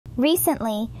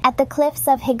Recently, at the cliffs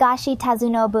of Higashi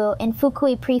Tazunobu in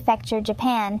Fukui Prefecture,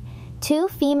 Japan, two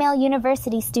female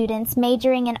university students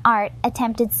majoring in art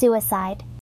attempted suicide.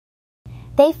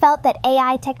 They felt that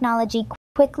AI technology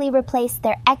quickly replaced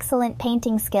their excellent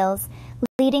painting skills,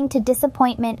 leading to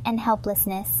disappointment and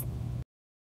helplessness.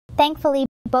 Thankfully,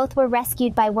 both were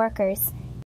rescued by workers.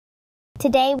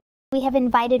 Today, we have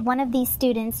invited one of these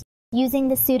students, using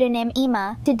the pseudonym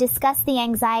Ima, to discuss the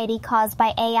anxiety caused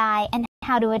by AI and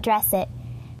how to address it.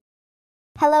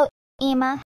 Hello,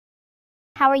 Ima.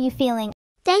 How are you feeling?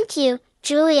 Thank you,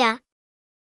 Julia.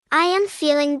 I am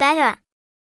feeling better.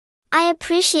 I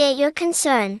appreciate your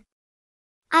concern.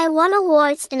 I won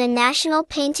awards in a national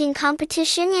painting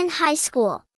competition in high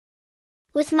school.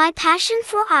 With my passion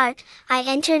for art, I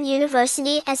entered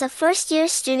university as a first-year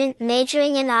student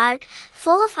majoring in art,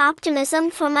 full of optimism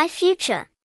for my future.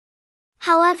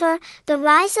 However, the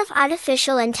rise of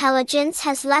artificial intelligence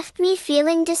has left me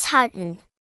feeling disheartened.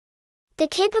 The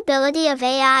capability of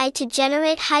AI to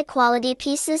generate high-quality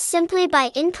pieces simply by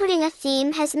inputting a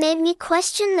theme has made me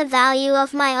question the value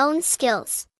of my own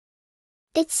skills.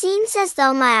 It seems as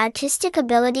though my artistic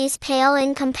abilities pale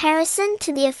in comparison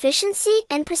to the efficiency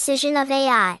and precision of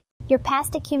AI. Your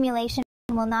past accumulation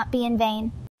will not be in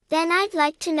vain. Then I'd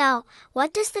like to know,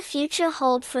 what does the future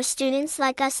hold for students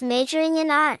like us majoring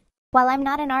in art? While I'm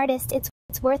not an artist, it's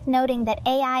worth noting that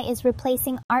AI is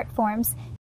replacing art forms,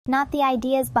 not the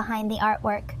ideas behind the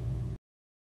artwork.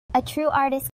 A true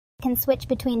artist can switch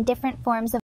between different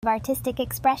forms of artistic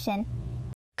expression.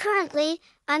 Currently,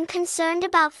 I'm concerned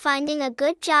about finding a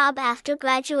good job after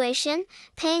graduation,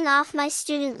 paying off my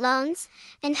student loans,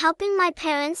 and helping my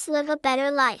parents live a better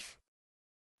life.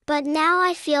 But now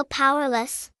I feel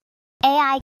powerless.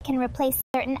 AI can replace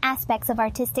certain aspects of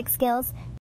artistic skills,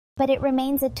 but it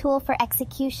remains a tool for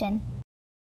execution.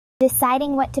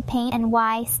 Deciding what to paint and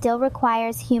why still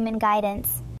requires human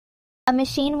guidance. A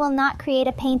machine will not create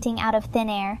a painting out of thin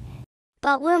air.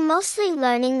 But we're mostly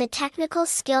learning the technical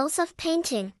skills of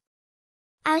painting.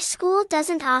 Our school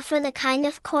doesn't offer the kind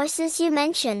of courses you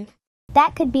mentioned.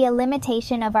 That could be a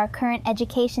limitation of our current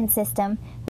education system,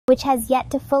 which has yet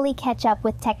to fully catch up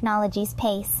with technology's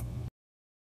pace.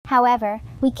 However,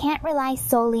 we can't rely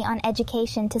solely on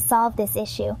education to solve this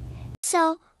issue.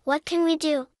 So, what can we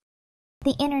do?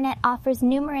 The internet offers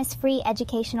numerous free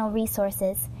educational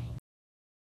resources.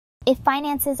 If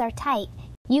finances are tight,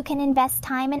 you can invest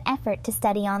time and effort to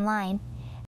study online.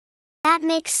 That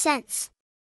makes sense.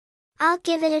 I'll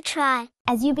give it a try.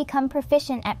 As you become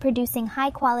proficient at producing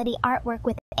high-quality artwork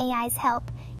with AI's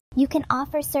help, you can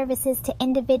offer services to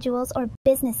individuals or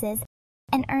businesses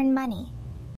and earn money.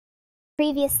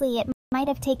 Previously, it might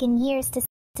have taken years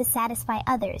to satisfy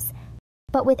others,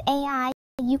 but with AI,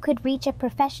 you could reach a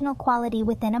professional quality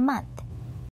within a month.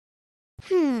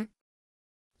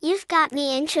 You've got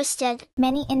me interested.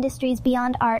 Many industries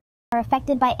beyond art are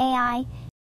affected by AI,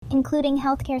 including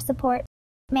healthcare support,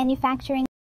 manufacturing,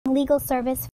 legal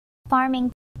service,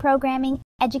 farming, programming,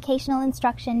 educational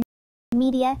instruction,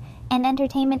 media, and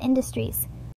entertainment industries.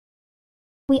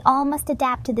 We all must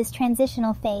adapt to this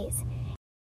transitional phase.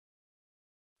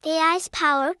 AI's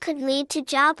power could lead to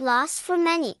job loss for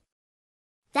many.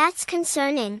 That's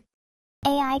concerning.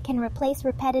 AI can replace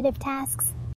repetitive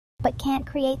tasks, but can't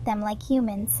create them like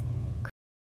humans.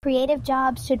 Creative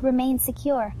jobs should remain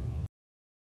secure.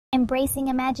 Embracing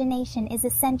imagination is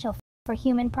essential for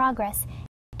human progress,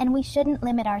 and we shouldn't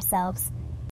limit ourselves.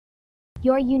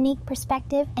 Your unique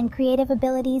perspective and creative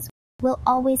abilities will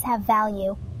always have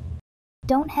value.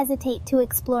 Don't hesitate to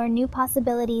explore new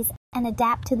possibilities and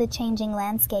adapt to the changing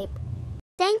landscape.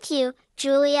 Thank you,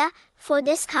 Julia, for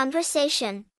this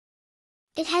conversation.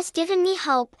 It has given me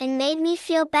hope and made me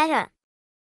feel better.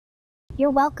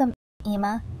 You're welcome,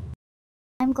 Ima.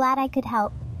 I'm glad I could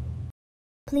help.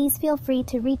 Please feel free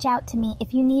to reach out to me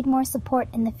if you need more support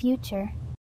in the future.